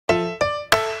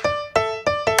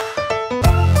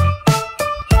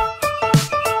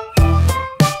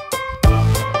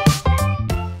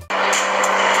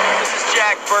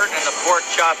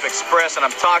Chop Express, and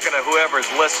I'm talking to whoever's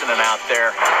listening out there.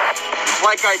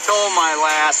 Like I told my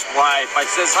last wife, I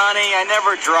says, honey, I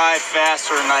never drive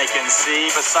faster than I can see.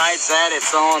 Besides that,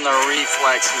 it's all in the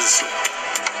reflexes.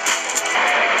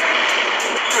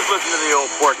 Just listen to the old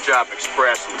Pork Chop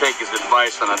Express and take his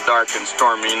advice on a dark and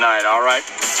stormy night, all right?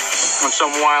 When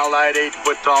some wild-eyed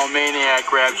 8-foot-tall maniac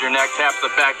grabs your neck, taps the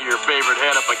back of your favorite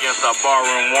head up against a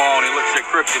barroom wall, and he looks you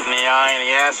crooked in the eye, and he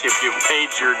asks you if you've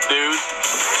paid your dues,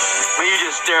 well, you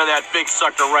just stare that big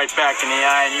sucker right back in the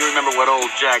eye, and you remember what old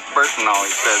Jack Burton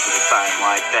always says at a time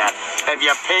like that. Have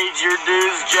you paid your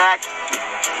dues, Jack?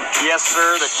 Yes,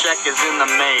 sir, the check is in the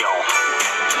mail.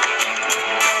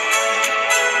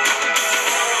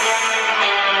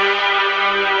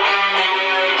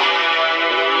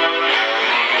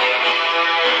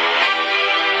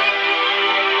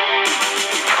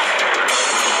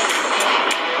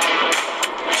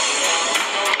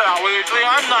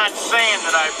 I'm not saying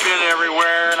that I've been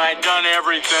everywhere and I've done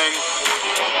everything,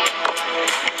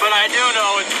 but I do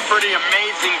know it's a pretty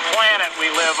amazing planet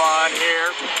we live on here.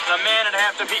 A man would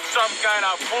have to be some kind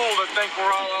of fool to think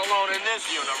we're all alone in this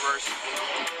universe.